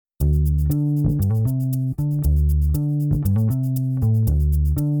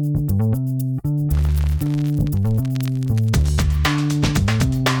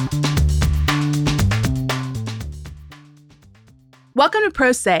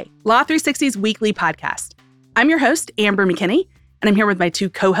Pro Se, Law 360's weekly podcast. I'm your host, Amber McKinney, and I'm here with my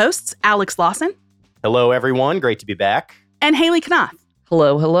two co-hosts, Alex Lawson. Hello, everyone. Great to be back. And Haley Knopf.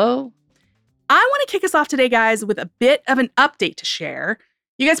 Hello, hello. I want to kick us off today, guys, with a bit of an update to share.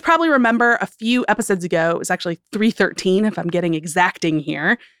 You guys probably remember a few episodes ago, it was actually 313, if I'm getting exacting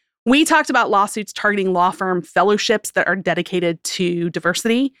here. We talked about lawsuits targeting law firm fellowships that are dedicated to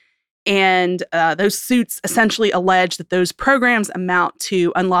diversity. And those suits essentially allege that those programs amount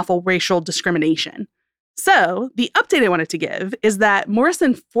to unlawful racial discrimination. So the update I wanted to give is that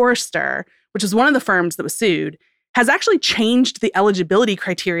Morrison Foerster, which is one of the firms that was sued, has actually changed the eligibility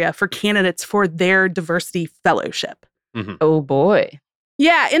criteria for candidates for their diversity fellowship. Mm-hmm. Oh, boy.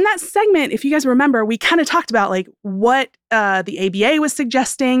 Yeah, in that segment, if you guys remember, we kind of talked about what the ABA was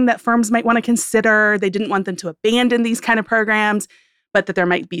suggesting that firms might want to consider. They didn't want them to abandon these kind of programs, but that there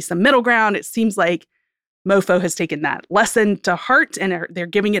might be some middle ground. It seems like MoFo has taken that lesson to heart and they're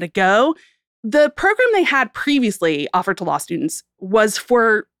giving it a go. The program they had previously offered to law students was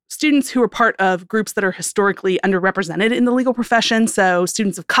for students who are part of groups that are historically underrepresented in the legal profession. So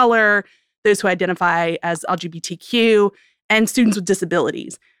students of color, those who identify as LGBTQ, and students with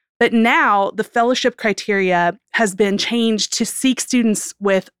disabilities. But now the fellowship criteria has been changed to seek students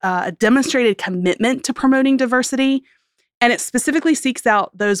with a demonstrated commitment to promoting diversity. And it specifically seeks out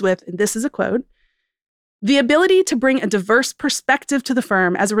those with, and this is a quote, the ability to bring a diverse perspective to the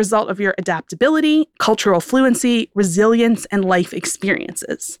firm as a result of your adaptability, cultural fluency, resilience, and life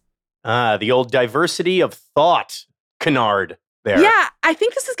experiences. The old diversity of thought canard there. Yeah, I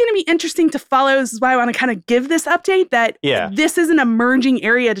think this is going to be interesting to follow. This is why I want to kind of give this update that This is an emerging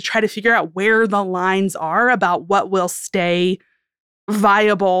area to try to figure out where the lines are about what will stay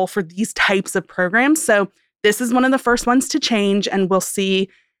viable for these types of programs. So this is one of the first ones to change, and we'll see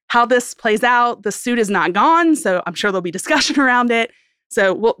how this plays out. The suit is not gone, so I'm sure there'll be discussion around it.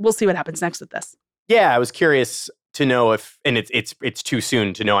 So we'll see what happens next with this. Yeah, I was curious to know if, and it's too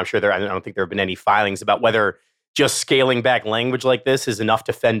soon to know. I'm sure I don't think there have been any filings about whether just scaling back language like this is enough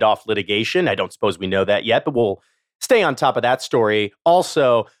to fend off litigation. I don't suppose we know that yet, but we'll stay on top of that story.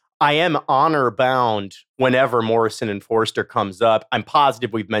 Also, I am honor-bound whenever Morrison and Foerster comes up. I'm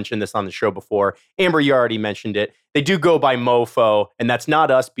positive we've mentioned this on the show before. Amber, you already mentioned it. They do go by MoFo, and that's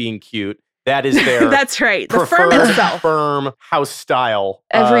not us being cute. That is their That's right. The firm itself. Firm house style.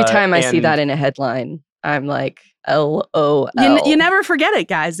 Every time I see that in a headline, I'm like, LOL. You never forget it,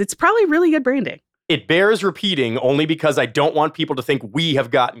 guys. It's probably really good branding. It bears repeating only because I don't want people to think we have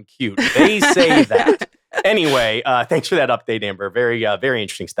gotten cute. They say that. Anyway, thanks for that update, Amber. Very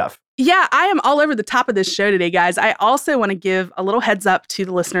interesting stuff. Yeah, I am all over the top of this show today, guys. I also want to give a little heads up to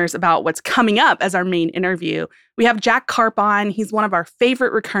the listeners about what's coming up as our main interview. We have Jack Karp on. He's one of our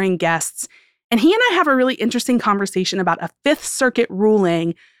favorite recurring guests. And he and I have a really interesting conversation about a Fifth Circuit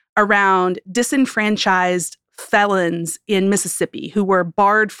ruling around disenfranchised felons in Mississippi who were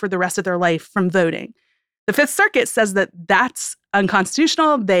barred for the rest of their life from voting. The Fifth Circuit says that that's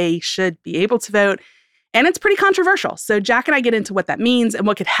unconstitutional. They should be able to vote. And it's pretty controversial. So Jack and I get into what that means and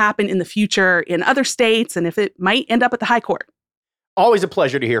what could happen in the future in other states and if it might end up at the high court. Always a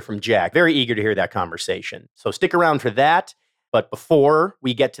pleasure to hear from Jack. Very eager to hear that conversation. So stick around for that. But before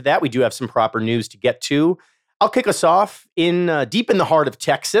we get to that, we do have some proper news to get to. I'll kick us off deep in the heart of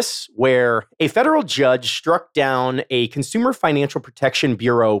Texas, where a federal judge struck down a Consumer Financial Protection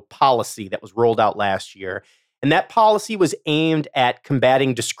Bureau policy that was rolled out last year. And that policy was aimed at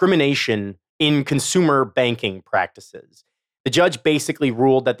combating discrimination in consumer banking practices. The judge basically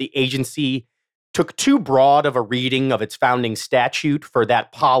ruled that the agency took too broad of a reading of its founding statute for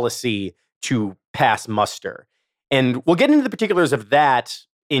that policy to pass muster. And we'll get into the particulars of that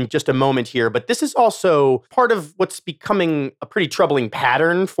in just a moment here, but this is also part of what's becoming a pretty troubling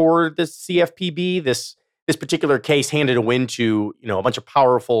pattern for the CFPB. This particular case handed a win to, a bunch of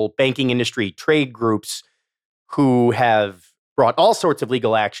powerful banking industry trade groups who have brought all sorts of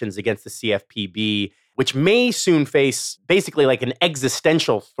legal actions against the CFPB, which may soon face basically like an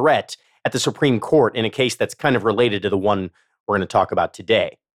existential threat at the Supreme Court in a case that's kind of related to the one we're going to talk about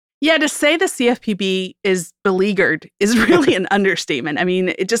today. Yeah, to say the CFPB is beleaguered is really an understatement. I mean,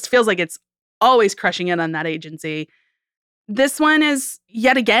 it just feels like it's always crushing in on that agency. This one is,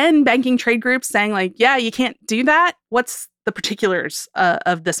 yet again, banking trade groups saying yeah, you can't do that. What's the particulars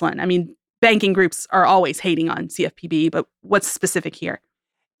of this one? I mean, banking groups are always hating on CFPB, but what's specific here?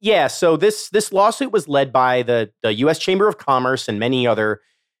 Yeah, so this lawsuit was led by the U.S. Chamber of Commerce and many other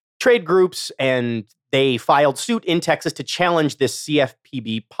trade groups, and they filed suit in Texas to challenge this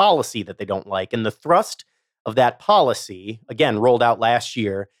CFPB policy that they don't like. And the thrust of that policy, again, rolled out last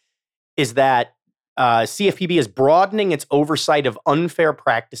year, is that CFPB is broadening its oversight of unfair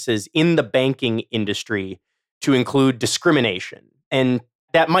practices in the banking industry to include discrimination. And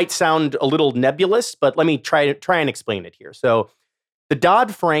that might sound a little nebulous, but let me try and explain it here. So the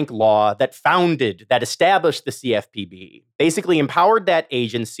Dodd-Frank law that established the CFPB, basically empowered that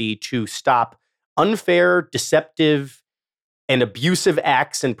agency to stop unfair, deceptive, and abusive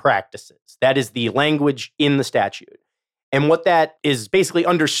acts and practices. That is the language in the statute. And what that is basically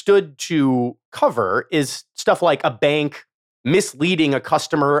understood to cover is stuff like a bank misleading a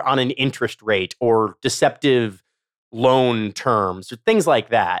customer on an interest rate or deceptive loan terms or things like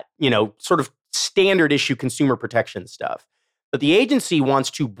that, sort of standard issue consumer protection stuff. But the agency wants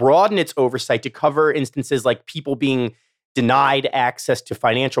to broaden its oversight to cover instances like people being denied access to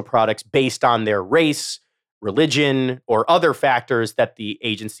financial products based on their race, religion, or other factors that the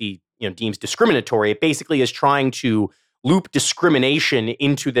agency deems discriminatory. It basically is trying to loop discrimination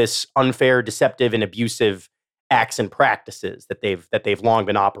into this unfair, deceptive, and abusive acts and practices that they've long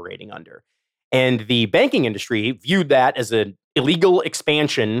been operating under. And the banking industry viewed that as an illegal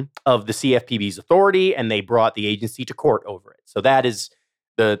expansion of the CFPB's authority, and they brought the agency to court over it. So that is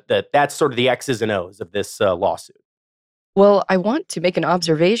that's sort of the X's and O's of this lawsuit. Well, I want to make an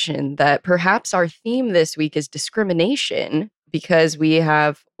observation that perhaps our theme this week is discrimination because we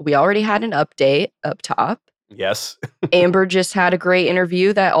already had an update up top. Yes. Amber just had a great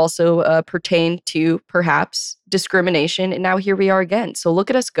interview that also pertained to perhaps discrimination. And now here we are again. So look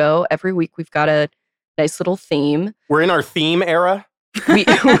at us go. Every week we've got a nice little theme. We're in our theme era. We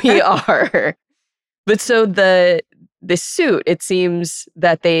are. But so the suit, it seems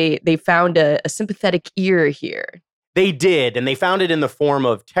that they found a sympathetic ear here. They did. And they found it in the form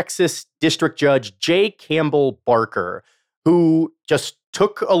of Texas District Judge J. Campbell Barker, who just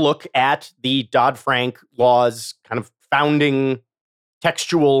took a look at the Dodd-Frank law's kind of founding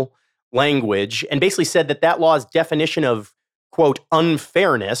textual language and basically said that law's definition of, quote,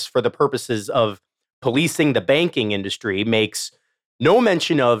 unfairness for the purposes of policing the banking industry makes no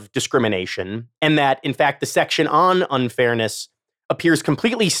mention of discrimination, and that, in fact, the section on unfairness appears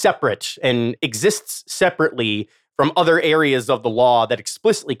completely separate and exists separately from other areas of the law that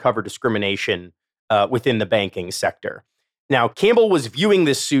explicitly cover discrimination within the banking sector. Now, Campbell was viewing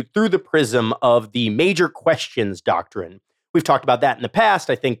this suit through the prism of the major questions doctrine. We've talked about that in the past.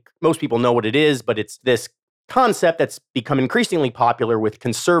 I think most people know what it is, but it's this concept that's become increasingly popular with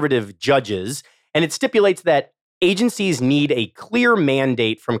conservative judges. And it stipulates that agencies need a clear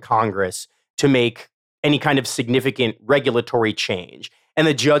mandate from Congress to make any kind of significant regulatory change. And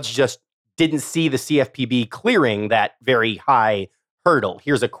the judge just didn't see the CFPB clearing that very high hurdle.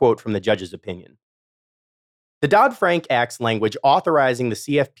 Here's a quote from the judge's opinion. The Dodd-Frank Act's language authorizing the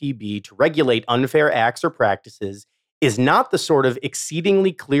CFPB to regulate unfair acts or practices is not the sort of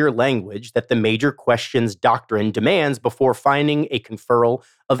exceedingly clear language that the major questions doctrine demands before finding a conferral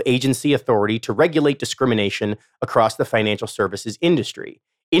of agency authority to regulate discrimination across the financial services industry,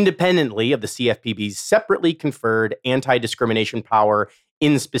 independently of the CFPB's separately conferred anti-discrimination power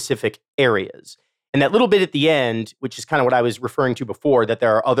in specific areas. And that little bit at the end, which is kind of what I was referring to before, that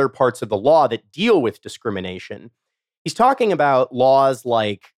there are other parts of the law that deal with discrimination. He's talking about laws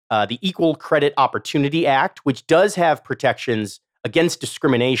like the Equal Credit Opportunity Act, which does have protections against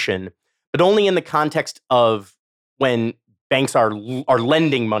discrimination, but only in the context of when banks are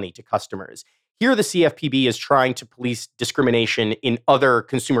lending money to customers. Here, the CFPB is trying to police discrimination in other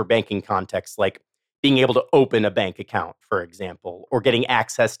consumer banking contexts, like being able to open a bank account, for example, or getting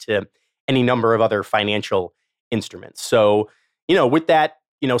access to any number of other financial instruments. So, with that,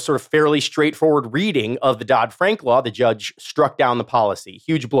 sort of fairly straightforward reading of the Dodd-Frank law, the judge struck down the policy.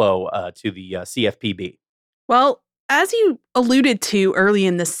 Huge blow to the CFPB. Well, as you alluded to early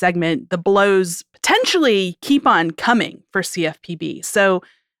in this segment, the blows potentially keep on coming for CFPB. So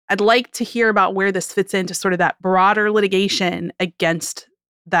I'd like to hear about where this fits into sort of that broader litigation against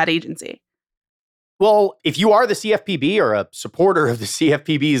that agency. Well, if you are the CFPB or a supporter of the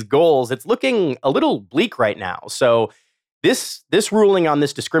CFPB's goals, it's looking a little bleak right now. So this ruling on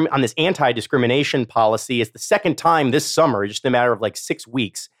this anti-discrimination policy is the second time this summer, just in a matter of like 6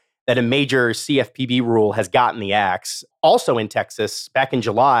 weeks, that a major CFPB rule has gotten the axe. Also in Texas, back in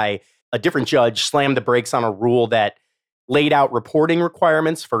July, a different judge slammed the brakes on a rule that laid out reporting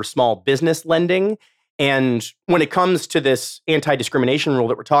requirements for small business lending. And when it comes to this anti-discrimination rule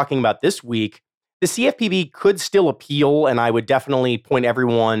that we're talking about this week, the CFPB could still appeal, and I would definitely point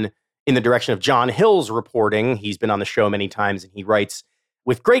everyone in the direction of John Hill's reporting. He's been on the show many times, and he writes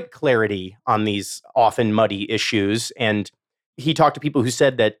with great clarity on these often muddy issues. And he talked to people who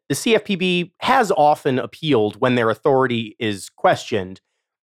said that the CFPB has often appealed when their authority is questioned,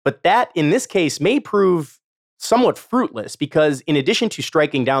 But that, in this case, may prove somewhat fruitless because in addition to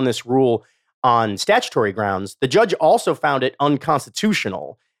striking down this rule on statutory grounds, the judge also found it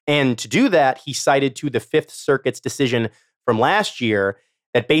unconstitutional. And to do that, he cited to the Fifth Circuit's decision from last year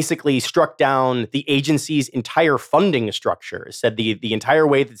that basically struck down the agency's entire funding structure, said the entire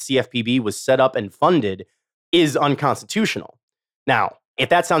way that CFPB was set up and funded is unconstitutional. Now, if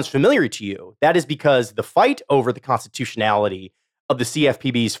that sounds familiar to you, that is because the fight over the constitutionality of the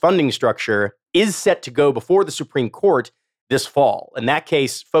CFPB's funding structure is set to go before the Supreme Court this fall. And that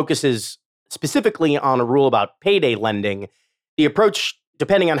case focuses specifically on a rule about payday lending. The approach,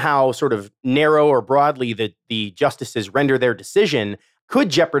 depending on how sort of narrow or broadly the justices render their decision, could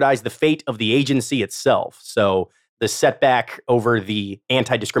jeopardize the fate of the agency itself. So the setback over the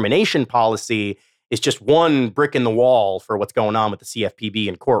anti-discrimination policy is just one brick in the wall for what's going on with the CFPB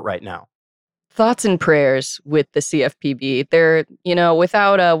in court right now. Thoughts and prayers with the CFPB. They're,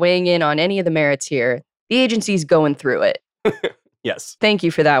 without weighing in on any of the merits here, the agency's going through it. Yes. Thank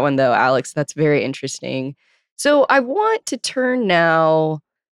you for that one, though, Alex. That's very interesting. So I want to turn now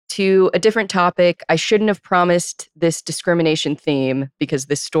to a different topic. I shouldn't have promised this discrimination theme because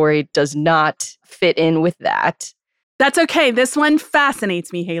this story does not fit in with that. That's okay. This one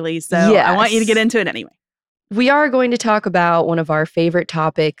fascinates me, Haley. So I want you to get into it anyway. We are going to talk about one of our favorite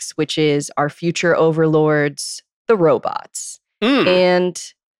topics, which is our future overlords, the robots. And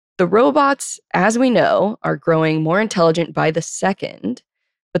the robots, as we know, are growing more intelligent by the second.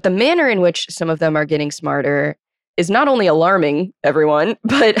 But the manner in which some of them are getting smarter is not only alarming everyone,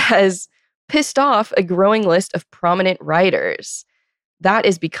 but has pissed off a growing list of prominent writers. That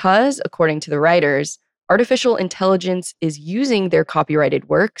is because, according to the writers, artificial intelligence is using their copyrighted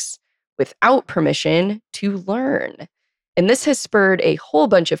works without permission to learn. And this has spurred a whole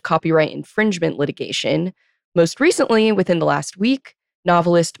bunch of copyright infringement litigation. Most recently, within the last week,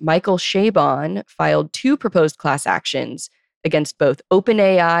 novelist Michael Chabon filed 2 proposed class actions against both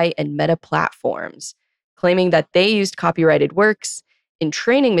OpenAI and Meta platforms, claiming that they used copyrighted works in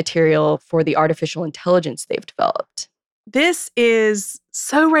training material for the artificial intelligence they've developed. This is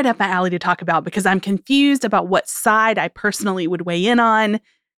so right up my alley to talk about because I'm confused about what side I personally would weigh in on.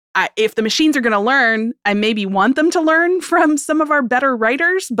 If the machines are going to learn, I maybe want them to learn from some of our better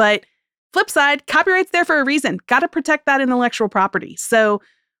writers, but flip side, copyright's there for a reason. Got to protect that intellectual property. So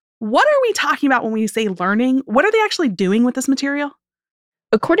what are we talking about when we say learning? What are they actually doing with this material?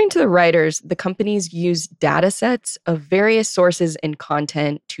 According to the writers, the companies use data sets of various sources and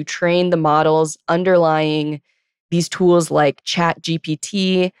content to train the models underlying these tools like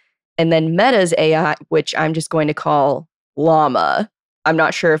ChatGPT and then Meta's AI, which I'm just going to call Llama. I'm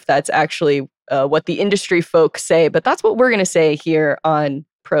not sure if that's actually what the industry folks say, but that's what we're going to say here on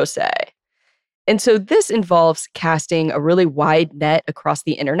Pro Se. And so this involves casting a really wide net across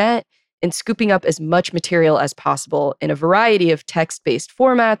the internet and scooping up as much material as possible in a variety of text-based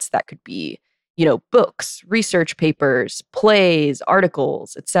formats that could be, books, research papers, plays,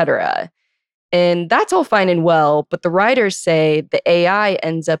 articles, etc. And that's all fine and well, but the writers say the AI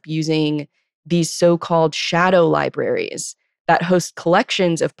ends up using these so-called shadow libraries that host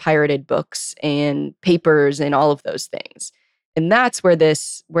collections of pirated books and papers and all of those things. And that's where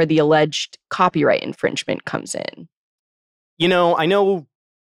the alleged copyright infringement comes in. I know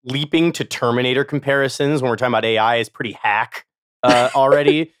leaping to Terminator comparisons when we're talking about AI is pretty hack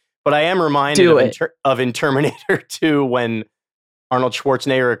already, but I am reminded of in Terminator 2 when Arnold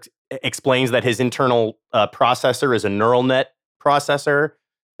Schwarzenegger explains that his internal processor is a neural net processor,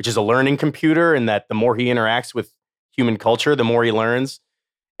 which is a learning computer, and that the more he interacts with human culture, the more he learns.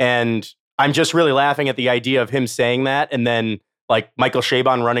 And I'm just really laughing at the idea of him saying that, and then Michael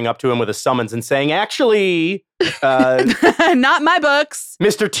Chabon running up to him with a summons and saying, actually, not my books,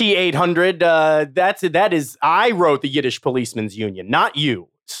 Mr. T-800, that is, I wrote the Yiddish Policemen's Union, not you.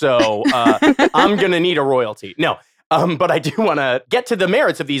 So I'm going to need a royalty. No, but I do want to get to the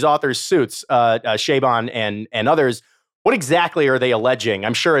merits of these authors' suits, Chabon and others. What exactly are they alleging?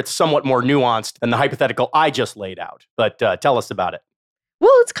 I'm sure it's somewhat more nuanced than the hypothetical I just laid out, but tell us about it.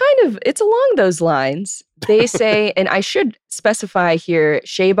 Well, it's along those lines. They say, and I should specify here,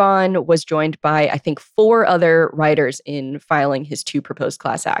 Chabon was joined by, I think, 4 other writers in filing his 2 proposed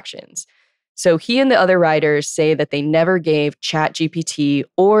class actions. So he and the other writers say that they never gave ChatGPT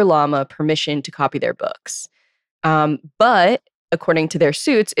or Llama permission to copy their books. But according to their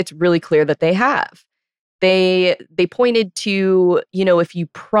suits, it's really clear that they have. They pointed to, if you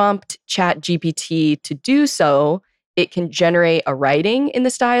prompt ChatGPT to do so, it can generate a writing in the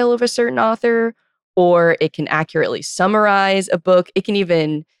style of a certain author, or it can accurately summarize a book. It can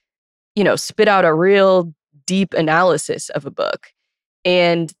even, spit out a real deep analysis of a book.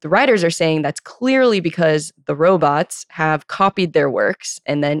 And the writers are saying that's clearly because the robots have copied their works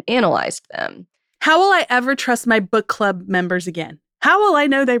and then analyzed them. How will I ever trust my book club members again? How will I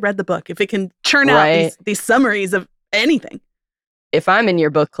know they read the book if it can churn out these summaries of anything? If I'm in your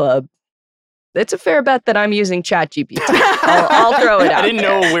book club, it's a fair bet that I'm using ChatGPT. I'll throw it out. I didn't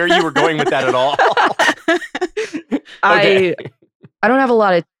know where you were going with that at all. Okay. I don't have a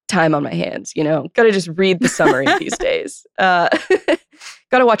lot of time on my hands, Got to just read the summary these days. Got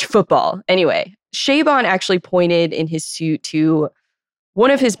to watch football. Anyway, Chabon actually pointed in his suit to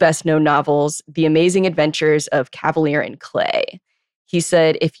one of his best-known novels, The Amazing Adventures of Cavalier and Clay. He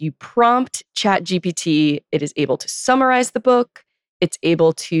said if you prompt ChatGPT, it is able to summarize the book, it's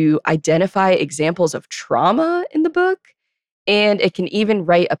able to identify examples of trauma in the book, and it can even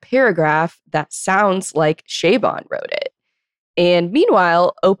write a paragraph that sounds like Chabon wrote it. And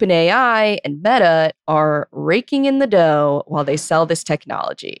meanwhile, OpenAI and Meta are raking in the dough while they sell this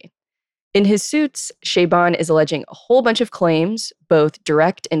technology. In his suits, Chabon is alleging a whole bunch of claims, both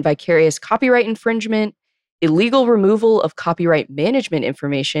direct and vicarious copyright infringement, illegal removal of copyright management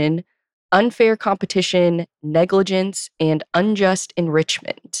information, unfair competition, negligence, and unjust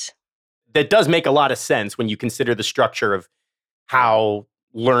enrichment. That does make a lot of sense when you consider the structure of how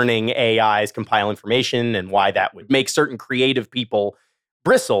learning AIs compile information and why that would make certain creative people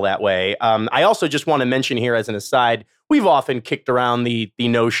bristle that way. I also just want to mention here as an aside, we've often kicked around the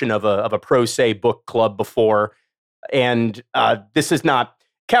notion of a pro se book club before, and this is not,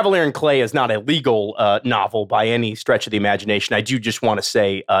 Cavalier and Clay is not a legal novel by any stretch of the imagination. I do just want to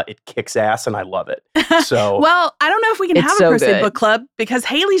say it kicks ass and I love it. So, well, I don't know if we can have a pro se book club because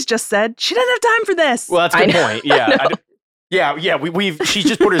Haley's just said she doesn't have time for this. Well, that's a good point. Yeah. She's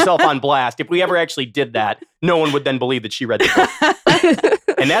just put herself on blast. If we ever actually did that, no one would then believe that she read the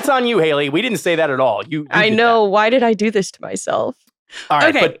book. And that's on you, Haley. We didn't say that at all. I know. That. Why did I do this to myself? All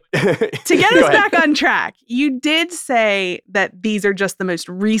right, okay. To get us back on track, you did say that these are just the most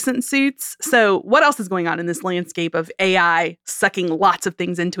recent suits. So what else is going on in this landscape of AI sucking lots of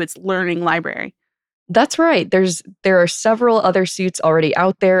things into its learning library? That's right. There are several other suits already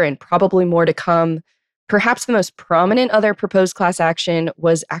out there and probably more to come. Perhaps the most prominent other proposed class action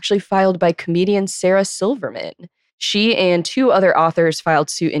was actually filed by comedian Sarah Silverman. She and two other authors filed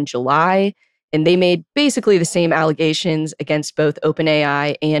suit in July, and they made basically the same allegations against both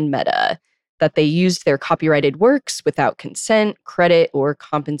OpenAI and Meta, that they used their copyrighted works without consent, credit, or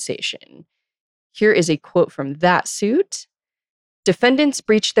compensation. Here is a quote from that suit. Defendants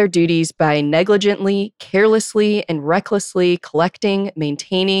breached their duties by negligently, carelessly, and recklessly collecting,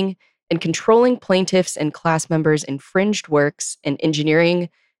 maintaining, and controlling plaintiffs' and class members' infringed works and engineering,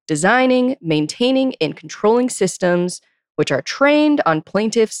 designing, maintaining, and controlling systems which are trained on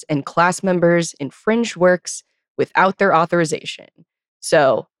plaintiffs' and class members' infringed works without their authorization.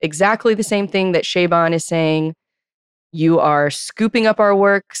 So, exactly the same thing that Chabon is saying. You are scooping up our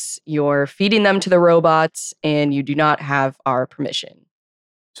works, you're feeding them to the robots, and you do not have our permission.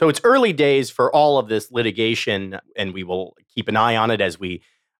 So it's early days for all of this litigation, and we will keep an eye on it as we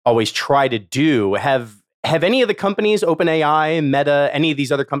always try to do. Have any of the companies, OpenAI, Meta, any of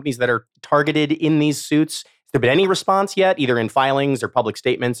these other companies that are targeted in these suits, has there been any response yet, either in filings or public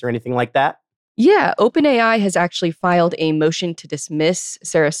statements or anything like that? Yeah, OpenAI has actually filed a motion to dismiss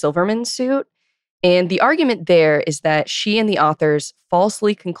Sarah Silverman's suit. And the argument there is that she and the authors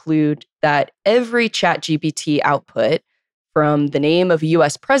falsely conclude that every ChatGPT output, from the name of a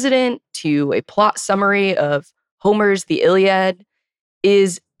US president to a plot summary of Homer's The Iliad,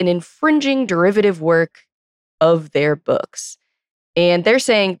 is an infringing derivative work of their books. And they're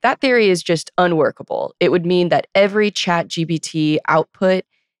saying that theory is just unworkable. It would mean that every ChatGPT output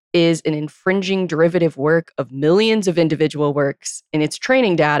is an infringing derivative work of millions of individual works in its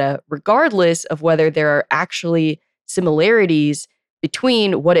training data, regardless of whether there are actually similarities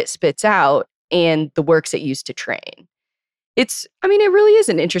between what it spits out and the works it used to train. It really is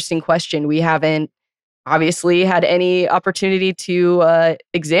an interesting question. We haven't obviously had any opportunity to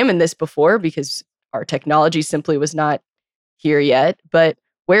examine this before because our technology simply was not here yet. But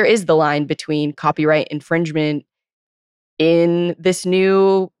where is the line between copyright infringement in this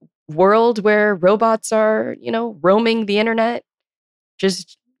new world where robots are, roaming the internet,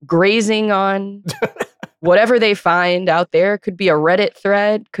 just grazing on whatever they find out there? Could be a Reddit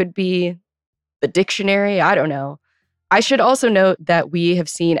thread, could be the dictionary, I don't know. I should also note that we have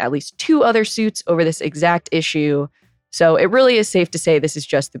seen at least 2 other suits over this exact issue, so it really is safe to say this is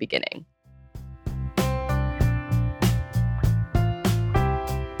just the beginning.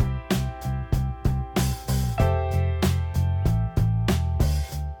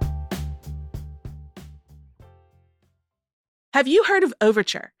 Have you heard of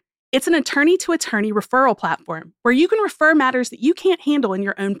Overture? It's an attorney-to-attorney referral platform where you can refer matters that you can't handle in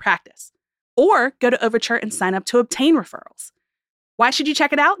your own practice. Or go to Overture and sign up to obtain referrals. Why should you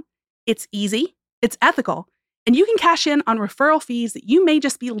check it out? It's easy, it's ethical, and you can cash in on referral fees that you may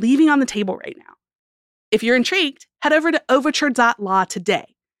just be leaving on the table right now. If you're intrigued, head over to overture.law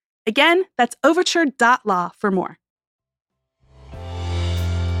today. Again, that's overture.law for more.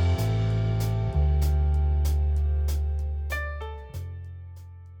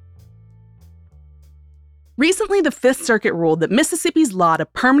 Recently, the Fifth Circuit ruled that Mississippi's law to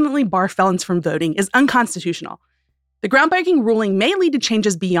permanently bar felons from voting is unconstitutional. The groundbreaking ruling may lead to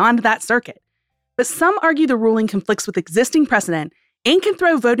changes beyond that circuit, but some argue the ruling conflicts with existing precedent and can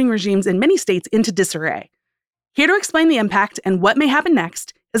throw voting regimes in many states into disarray. Here to explain the impact and what may happen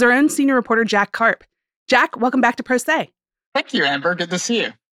next is our own senior reporter, Jack Karp. Jack, welcome back to Pro Se. Thank you, Amber. Good to see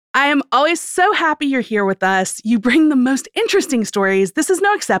you. I am always so happy you're here with us. You bring the most interesting stories. This is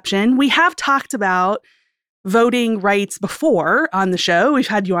no exception. We have talked about voting rights before on the show. We've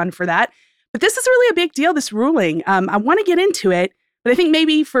had you on for that. But this is really a big deal, this ruling. I want to get into it, but I think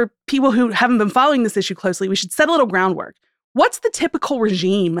maybe for people who haven't been following this issue closely, we should set a little groundwork. What's the typical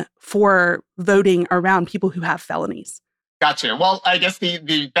regime for voting around people who have felonies? Gotcha. Well, I guess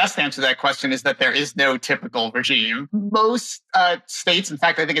the best answer to that question is that there is no typical regime. Most states, in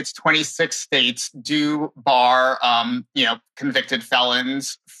fact, I think it's 26 states, do bar convicted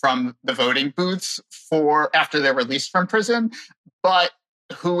felons from the voting booths for after they're released from prison. But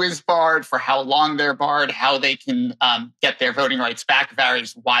who is barred, for how long they're barred, how they can get their voting rights back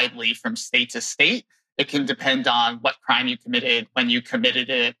varies widely from state to state. It can depend on what crime you committed, when you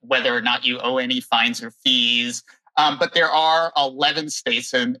committed it, whether or not you owe any fines or fees. But there are 11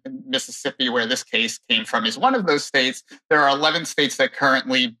 states, and Mississippi, where this case came from, is one of those states. There are 11 states that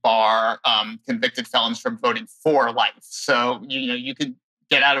currently bar convicted felons from voting for life. So, you could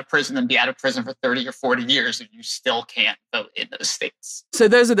get out of prison and be out of prison for 30 or 40 years, and you still can't vote in those states. So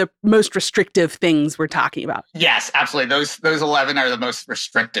those are the most restrictive things we're talking about. Yes, absolutely. Those 11 are the most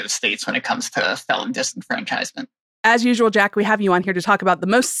restrictive states when it comes to felon disenfranchisement. As usual, Jack, we have you on here to talk about the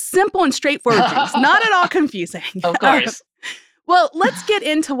most simple and straightforward things, not at all confusing. Of course. Well, let's get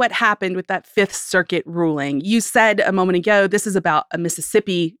into what happened with that Fifth Circuit ruling. You said a moment ago, this is about a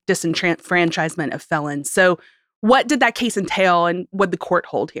Mississippi disenfranchisement of felons. So what did that case entail and what did the court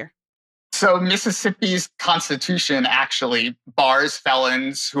hold here? So Mississippi's constitution actually bars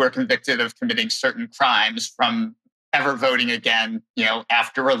felons who are convicted of committing certain crimes from ever voting again,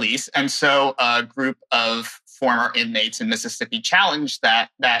 after release. And so a group of former inmates in Mississippi challenged that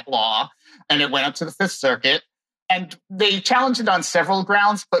law, and it went up to the Fifth Circuit. And they challenged it on several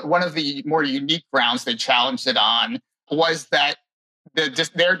grounds, but one of the more unique grounds they challenged it on was that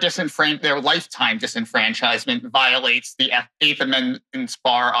their lifetime disenfranchisement violates the Eighth Amendment's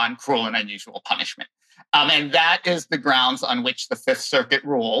bar on cruel and unusual punishment. And that is the grounds on which the Fifth Circuit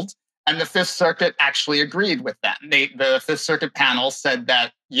ruled. And the Fifth Circuit actually agreed with them. The Fifth Circuit panel said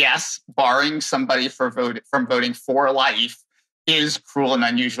that, yes, barring somebody from voting for life is cruel and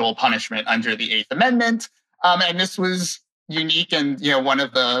unusual punishment under the Eighth Amendment. And this was unique. And, one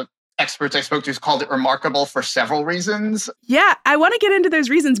of the experts I spoke to called it remarkable for several reasons. Yeah, I want to get into those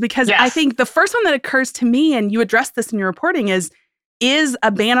reasons because yes. I think the first one that occurs to me, and you addressed this in your reporting, is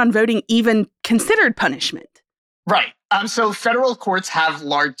a ban on voting even considered punishment? Right. So federal courts have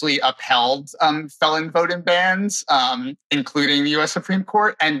largely upheld felon voting bans, including the U.S. Supreme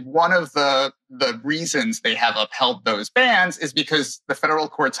Court. And one of the reasons they have upheld those bans is because the federal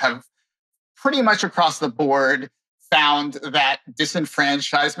courts have pretty much across the board found that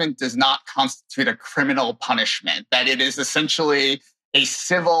disenfranchisement does not constitute a criminal punishment, that it is essentially a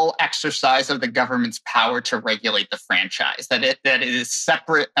civil exercise of the government's power to regulate the franchise, that it is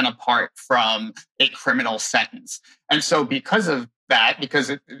separate and apart from a criminal sentence. And so because of that, because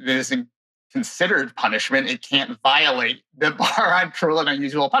it isn't considered punishment, it can't violate the bar on cruel and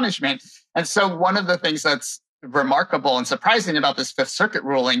unusual punishment. And so one of the things that's remarkable and surprising about this Fifth Circuit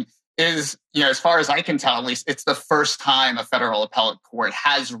ruling is, as far as I can tell, at least, it's the first time a federal appellate court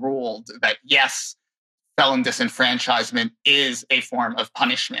has ruled that, yes, felon disenfranchisement is a form of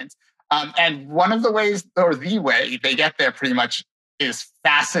punishment. And one of the ways, or the way they get there pretty much, is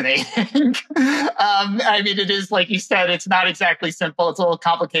fascinating. It is, like you said, it's not exactly simple. It's a little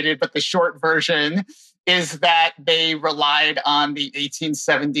complicated, but the short version is that they relied on the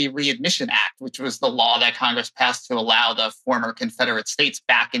 1870 Readmission Act, which was the law that Congress passed to allow the former Confederate states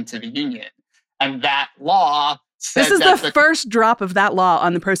back into the Union. And that law This is the first drop of that law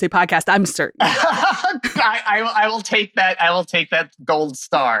on the Pro Se podcast, I'm certain. I will take that. I will take that gold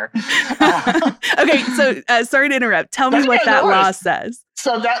star. Okay, so sorry to interrupt. Tell me what that law says.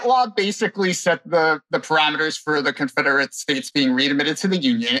 So that law basically set the parameters for the Confederate states being readmitted to the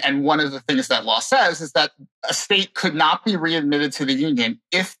Union. And one of the things that law says is that a state could not be readmitted to the Union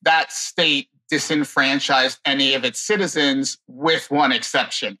if that state disenfranchised any of its citizens, with one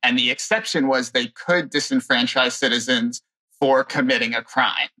exception. And the exception was they could disenfranchise citizens for committing a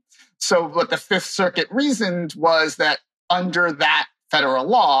crime. So what the Fifth Circuit reasoned was that under that federal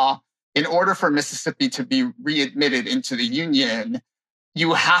law, in order for Mississippi to be readmitted into the Union,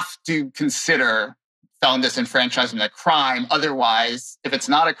 you have to consider felon disenfranchisement a crime. Otherwise, if it's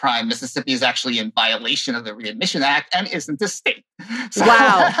not a crime, Mississippi is actually in violation of the Readmission Act and isn't a state. So.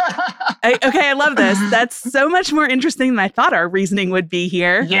 Wow. I love this. That's so much more interesting than I thought our reasoning would be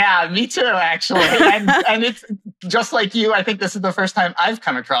here. Yeah, me too, actually. And it's just like you, I think this is the first time I've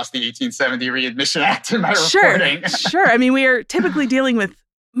come across the 1870 Readmission Act in my reporting. Sure. I mean, we are typically dealing with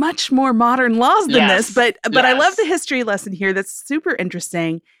much more modern laws than this, but I love the history lesson here. That's super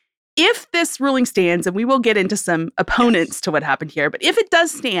interesting. If this ruling stands, and we will get into some opponents to what happened here, but if it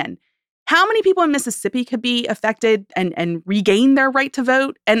does stand, how many people in Mississippi could be affected and regain their right to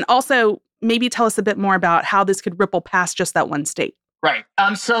vote? And also maybe tell us a bit more about how this could ripple past just that one state. Right.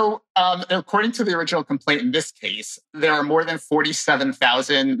 So according to the original complaint in this case, there are more than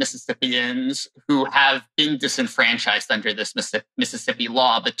 47,000 Mississippians who have been disenfranchised under this Mississippi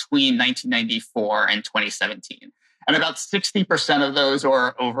law between 1994 and 2017. And about 60% of those,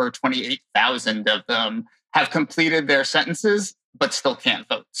 or over 28,000 of them, have completed their sentences, but still can't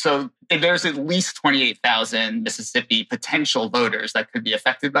vote. So there's at least 28,000 Mississippi potential voters that could be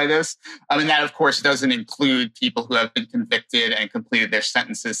affected by this. And that, of course, doesn't include people who have been convicted and completed their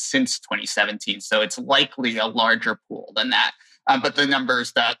sentences since 2017. So it's likely a larger pool than that. But the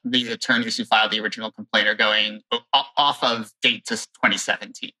numbers that the attorneys who filed the original complaint are going off of date to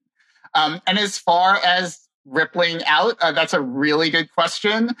 2017. And as far as rippling out, that's a really good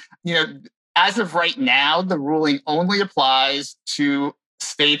question. As of right now, the ruling only applies to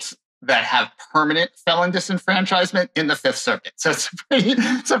states that have permanent felon disenfranchisement in the Fifth Circuit. So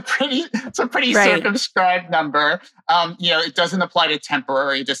it's a pretty circumscribed number. It doesn't apply to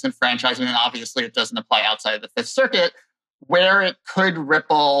temporary disenfranchisement, and obviously it doesn't apply outside of the Fifth Circuit. Where it could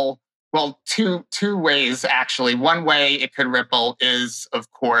ripple, well, two ways actually. One way it could ripple is,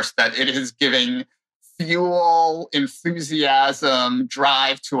 of course, that it is giving fuel, enthusiasm,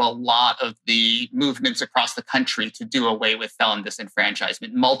 drive to a lot of the movements across the country to do away with felon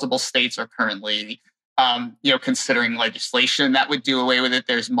disenfranchisement. Multiple states are currently, considering legislation that would do away with it.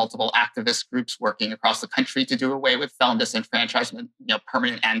 There's multiple activist groups working across the country to do away with felon disenfranchisement,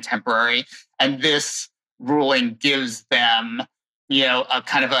 permanent and temporary. And this ruling gives them a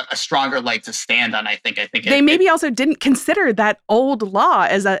kind of a stronger leg to stand on, I think. They maybe also didn't consider that old law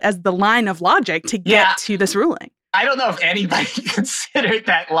as the line of logic to get to this ruling. I don't know if anybody considered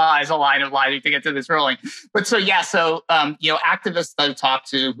that law as a line of logic to get to this ruling. But activists that I've talked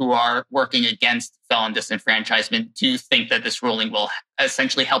to who are working against felon disenfranchisement do think that this ruling will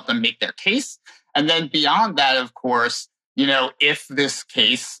essentially help them make their case. And then beyond that, of course, if this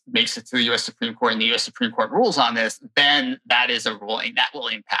case makes it to the U.S. Supreme Court and the U.S. Supreme Court rules on this, then that is a ruling that will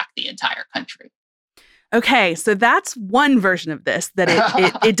impact the entire country. Okay, so that's one version of this, that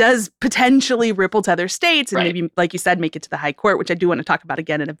it does potentially ripple to other states and maybe, like you said, make it to the high court, which I do want to talk about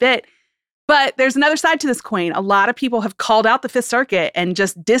again in a bit. But there's another side to this coin. A lot of people have called out the Fifth Circuit and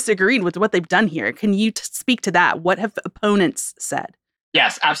just disagreed with what they've done here. Can you speak to that? What have opponents said?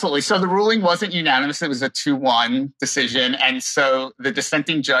 Yes, absolutely. So the ruling wasn't unanimous. It was a 2-1 decision. And so the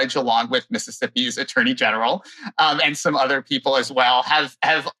dissenting judge, along with Mississippi's Attorney General and some other people as well, have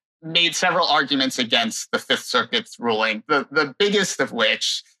made several arguments against the Fifth Circuit's ruling. The biggest of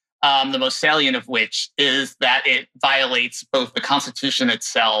which, the most salient of which, is that it violates both the Constitution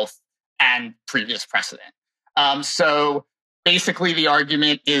itself and previous precedent. So basically, the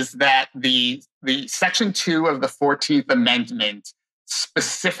argument is that the Section 2 of the 14th Amendment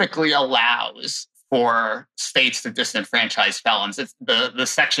specifically allows for states to disenfranchise felons. The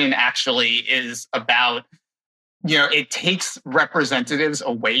section actually is about, it takes representatives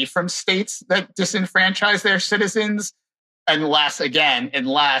away from states that disenfranchise their citizens, unless they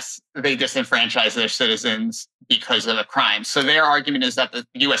disenfranchise their citizens because of a crime. So their argument is that the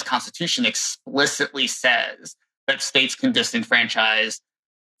U.S. Constitution explicitly says that states can disenfranchise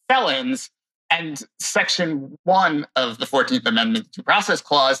felons. And Section 1 of the 14th Amendment Due Process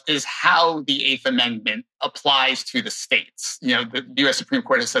Clause is how the 8th Amendment applies to the states. The U.S. Supreme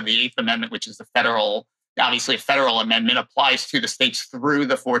Court has said the 8th Amendment, which is the federal obviously a federal amendment, applies to the states through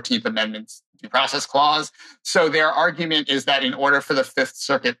the 14th Amendment's due process clause. So their argument is that in order for the Fifth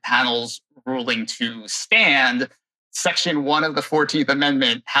Circuit panel's ruling to stand, Section 1 of the 14th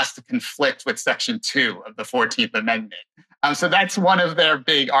Amendment has to conflict with Section 2 of the 14th Amendment. So that's one of their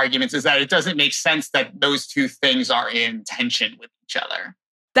big arguments, is that it doesn't make sense that those two things are in tension with each other.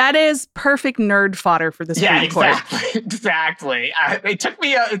 That is perfect nerd fodder for the Supreme Court. Exactly. It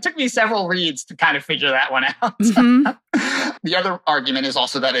took me several reads to kind of figure that one out. Mm-hmm. The other argument is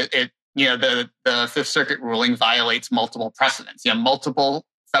also that the Fifth Circuit ruling violates multiple precedents. Multiple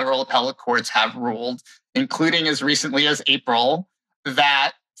federal appellate courts have ruled, including as recently as April,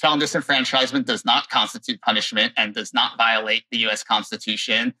 that felon disenfranchisement does not constitute punishment and does not violate the U.S.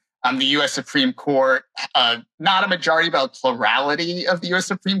 Constitution. The U.S. Supreme Court, not a majority, but a plurality of the U.S.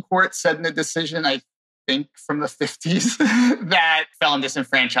 Supreme Court said in a decision, I think from the 50s, that felon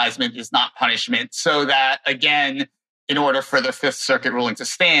disenfranchisement is not punishment. So that, again, in order for the Fifth Circuit ruling to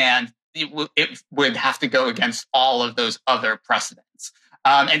stand, it would have to go against all of those other precedents.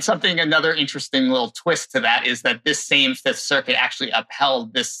 And another interesting little twist to that is that this same Fifth Circuit actually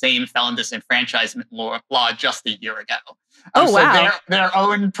upheld this same felon disenfranchisement law just a year ago. Oh, wow. So their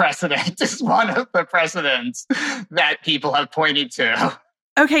own precedent is one of the precedents that people have pointed to.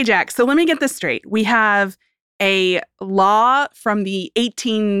 Okay, Jack, so let me get this straight. We have a law from the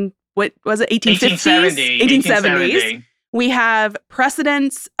 1850s? 1870s. We have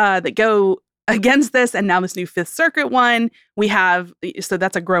precedents that go against this, and now this new Fifth Circuit one. We have, so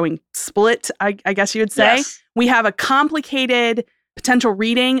that's a growing split, I guess you would say. Yes. We have a complicated potential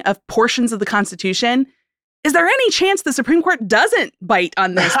reading of portions of the Constitution. Is there any chance the Supreme Court doesn't bite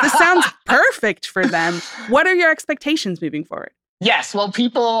on this? This sounds perfect for them. What are your expectations moving forward? Yes, well,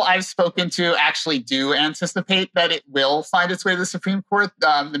 people I've spoken to actually do anticipate that it will find its way to the Supreme Court.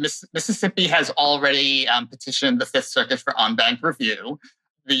 Mississippi has already petitioned the Fifth Circuit for en banc review.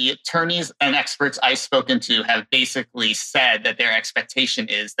 The attorneys and experts I've spoken to have basically said that their expectation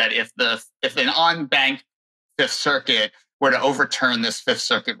is that if an en banc Fifth Circuit were to overturn this Fifth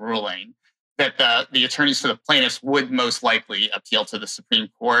Circuit ruling, that the attorneys for the plaintiffs would most likely appeal to the Supreme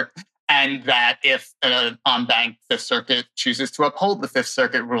Court, and that if an en banc Fifth Circuit chooses to uphold the Fifth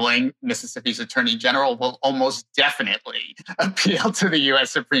Circuit ruling, Mississippi's Attorney General will almost definitely appeal to the U.S.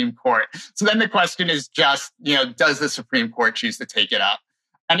 Supreme Court. So then the question is just, does the Supreme Court choose to take it up?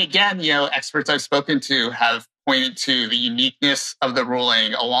 And again, experts I've spoken to have pointed to the uniqueness of the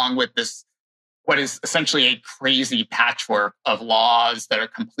ruling, along with this, what is essentially a crazy patchwork of laws that are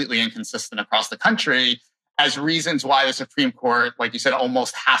completely inconsistent across the country, as reasons why the Supreme Court, like you said,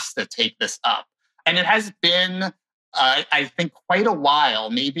 almost has to take this up. And it has been, I think, quite a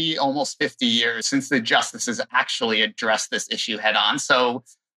while, maybe almost 50 years, since the justices actually addressed this issue head on. So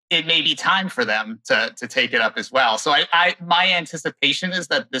it may be time for them to take it up as well. So my anticipation is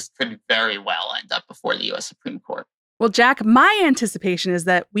that this could very well end up before the U.S. Supreme Court. Well, Jack, my anticipation is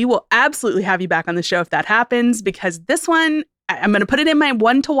that we will absolutely have you back on the show if that happens, because this one, I'm going to put it in my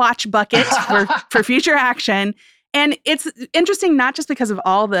one-to-watch bucket for future action. And it's interesting, not just because of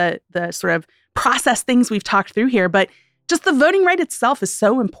all the sort of process things we've talked through here, but just the voting right itself is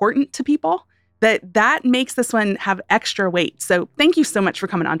so important to people that makes this one have extra weight. So thank you so much for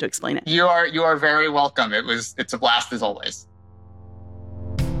coming on to explain it. You are very welcome. It's a blast as always.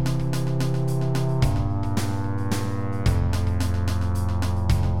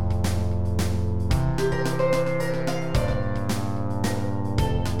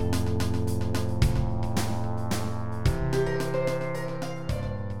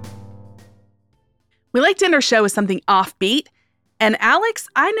 We like to end our show with something offbeat. And Alex,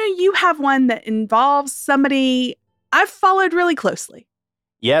 I know you have one that involves somebody I've followed really closely.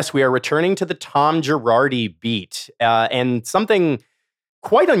 Yes, we are returning to the Tom Girardi beat. And something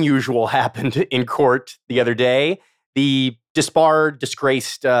quite unusual happened in court the other day. The disbarred,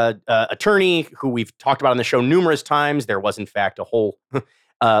 disgraced attorney who we've talked about on the show numerous times. There was, in fact, a whole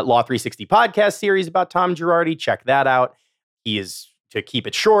Law 360 podcast series about Tom Girardi. Check that out. He is, to keep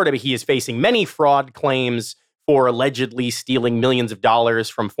it short, he is facing many fraud claims for allegedly stealing millions of dollars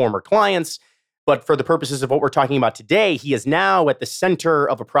from former clients. But for the purposes of what we're talking about today, he is now at the center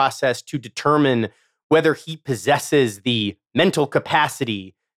of a process to determine whether he possesses the mental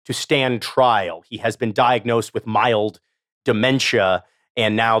capacity to stand trial. He has been diagnosed with mild dementia,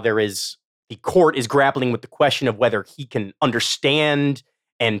 and now the court is grappling with the question of whether he can understand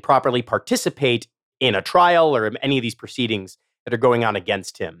and properly participate in a trial or in any of these proceedings that are going on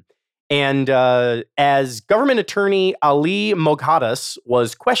against him. And as government attorney Ali Moghadas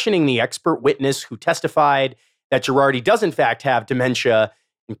was questioning the expert witness who testified that Girardi does in fact have dementia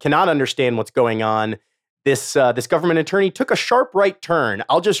and cannot understand what's going on, this government attorney took a sharp right turn.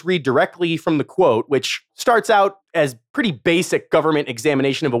 I'll just read directly from the quote, which starts out as pretty basic government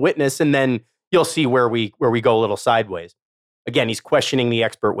examination of a witness, and then you'll see where we go a little sideways. Again, he's questioning the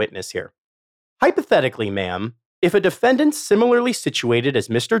expert witness here. Hypothetically, ma'am, if a defendant similarly situated as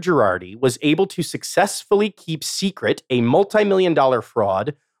Mr. Girardi was able to successfully keep secret a multi-million-dollar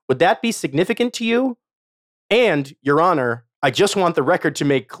fraud, would that be significant to you? And, Your Honor, I just want the record to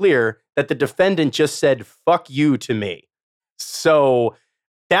make clear that the defendant just said, fuck you to me. So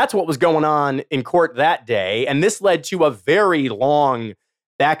that's what was going on in court that day. And this led to a very long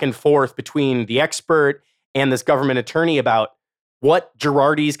back and forth between the expert and this government attorney about what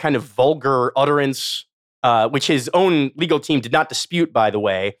Girardi's kind of vulgar utterance, which his own legal team did not dispute, by the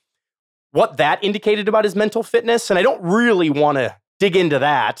way, what that indicated about his mental fitness. And I don't really want to dig into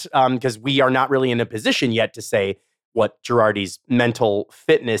that because we are not really in a position yet to say what Girardi's mental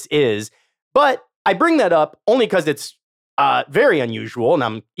fitness is. But I bring that up only because it's very unusual, and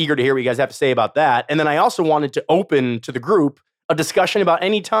I'm eager to hear what you guys have to say about that. And then I also wanted to open to the group a discussion about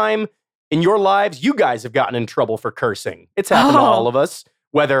any time in your lives you guys have gotten in trouble for cursing. It's happened to all of us,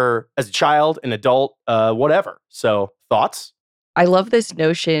 whether as a child, an adult, whatever. So, thoughts? I love this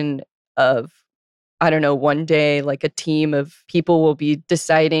notion of, I don't know, one day like a team of people will be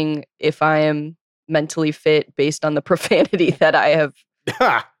deciding if I am mentally fit based on the profanity that I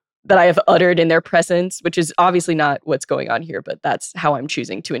have uttered in their presence, which is obviously not what's going on here, but that's how I'm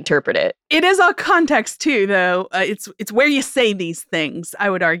choosing to interpret it. It is all context too, though. It's where you say these things, I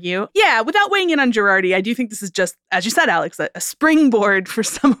would argue. Yeah, without weighing in on Girardi, I do think this is just, as you said, Alex, a springboard for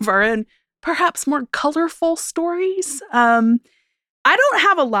some of our own, perhaps more colorful stories. I don't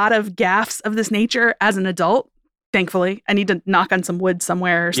have a lot of gaffes of this nature as an adult, thankfully. I need to knock on some wood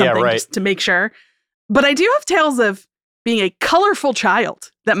somewhere or something just to make sure. But I do have tales of being a colorful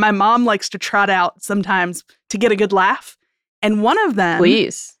child that my mom likes to trot out sometimes to get a good laugh. And one of them...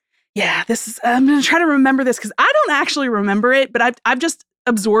 Please. Yeah, I'm going to try to remember this because I don't actually remember it, but I've just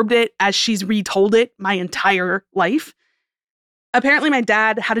absorbed it as she's retold it my entire life. Apparently, my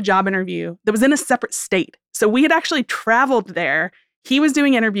dad had a job interview that was in a separate state. So we had actually traveled there. He was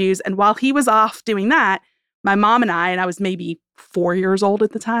doing interviews, and while he was off doing that, my mom and I was maybe 4 years old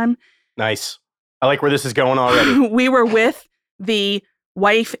at the time. Nice. I like where this is going already. We were with the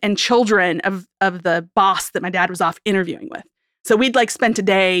wife and children of the boss that my dad was off interviewing with. So we'd like spent a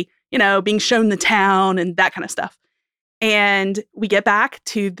day, being shown the town and that kind of stuff. And we get back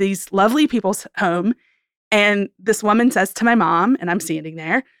to these lovely people's home. And this woman says to my mom, and I'm standing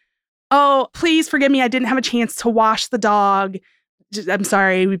there, "Oh, please forgive me. I didn't have a chance to wash the dog. I'm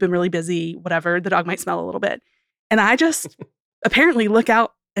sorry. We've been really busy, whatever. The dog might smell a little bit." And I just apparently look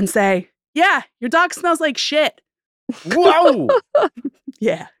out and say, "Yeah, your dog smells like shit." Whoa!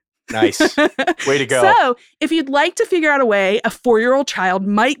 Yeah. Nice. Way to go. So, if you'd like to figure out a way a 4-year-old child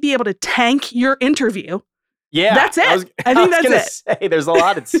might be able to tank your interview, that's it. I think that's it. Say, there's a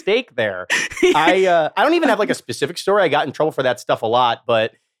lot at stake there. I don't even have like a specific story. I got in trouble for that stuff a lot,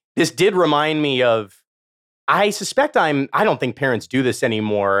 but this did remind me of, I suspect I don't think parents do this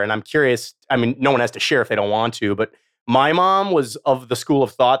anymore, and I'm curious. I mean, no one has to share if they don't want to, but my mom was of the school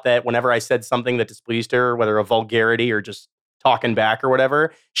of thought that whenever I said something that displeased her, whether a vulgarity or just talking back or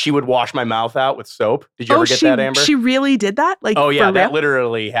whatever, she would wash my mouth out with soap. Did you ever get that, Amber? She really did that? Like, oh, yeah, that real?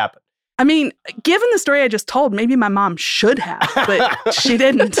 literally happened. I mean, given the story I just told, maybe my mom should have, but she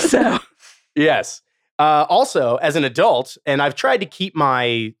didn't, so. Yes. Also, as an adult, and I've tried to keep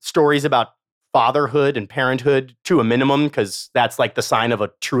my stories about fatherhood and parenthood to a minimum because that's like the sign of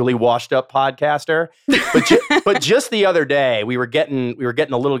a truly washed up podcaster. But just the other day, we were getting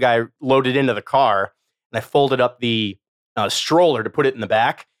a little guy loaded into the car, and I folded up the stroller to put it in the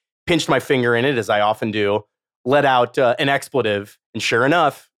back, pinched my finger in it as I often do, let out an expletive, and sure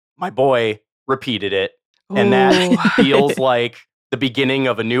enough, my boy repeated it, and that feels like the beginning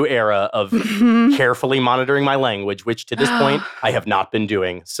of a new era of carefully monitoring my language, which to this point I have not been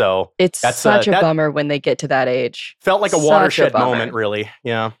doing. So it's such a bummer when they get to that age. Felt like a watershed moment, really.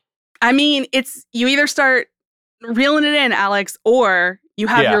 Yeah. I mean, you either start reeling it in, Alex, or you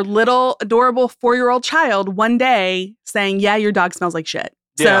have your little adorable 4-year-old child one day saying, "Yeah, your dog smells like shit."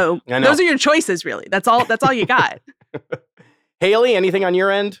 So those are your choices, really. That's all you got. Haley, anything on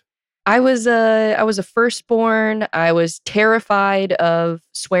your end? I was a firstborn. I was terrified of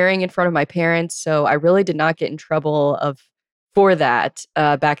swearing in front of my parents, so I really did not get in trouble for that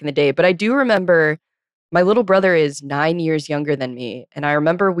back in the day. But I do remember my little brother is 9 years younger than me, and I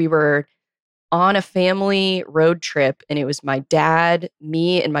remember we were on a family road trip, and it was my dad,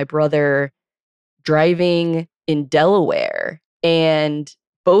 me, and my brother driving in Delaware, and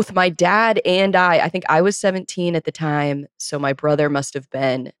both my dad and I think I was 17 at the time, so my brother must have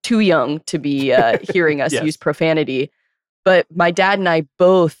been too young to be hearing us Yes. use profanity. But my dad and I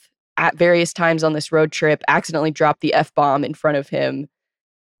both, at various times on this road trip, accidentally dropped the F-bomb in front of him.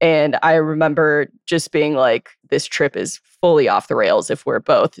 And I remember just being like, this trip is fully off the rails if we're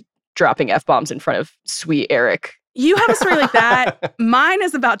both dropping F-bombs in front of sweet Eric. You have a story like that. Mine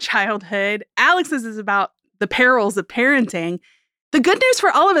is about childhood. Alex's is about the perils of parenting. The good news for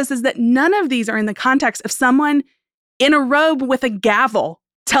all of us is that none of these are in the context of someone in a robe with a gavel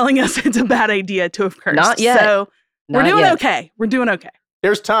telling us it's a bad idea to have cursed. Not yet. So we're Not doing yet. okay. We're doing okay.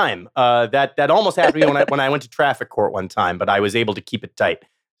 There's time. That almost happened to me when I went to traffic court one time, but I was able to keep it tight.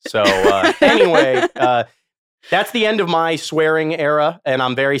 So anyway, that's the end of my swearing era, and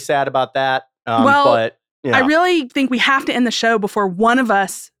I'm very sad about that. But you know. I really think we have to end the show before one of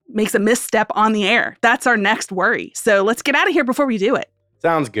us makes a misstep on the air. That's our next worry. So let's get out of here before we do it.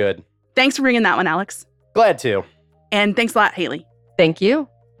 Sounds good. Thanks for bringing that one, Alex. Glad to. And thanks a lot, Haley. Thank you.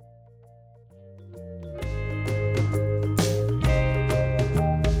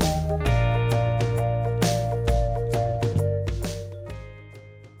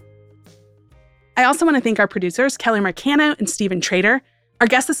 I also want to thank our producers, Kelly Marcano and Stephen Trader, our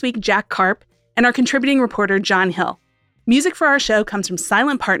guest this week, Jack Karp, and our contributing reporter, John Hill. Music for our show comes from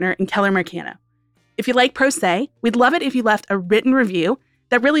Silent Partner and Kelly Marcano. If you like Pro Se, we'd love it if you left a written review.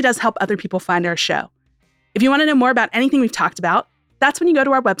 That really does help other people find our show. If you want to know more about anything we've talked about, that's when you go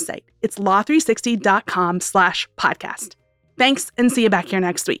to our website. It's law360.com/podcast. Thanks, and see you back here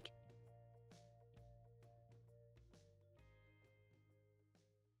next week.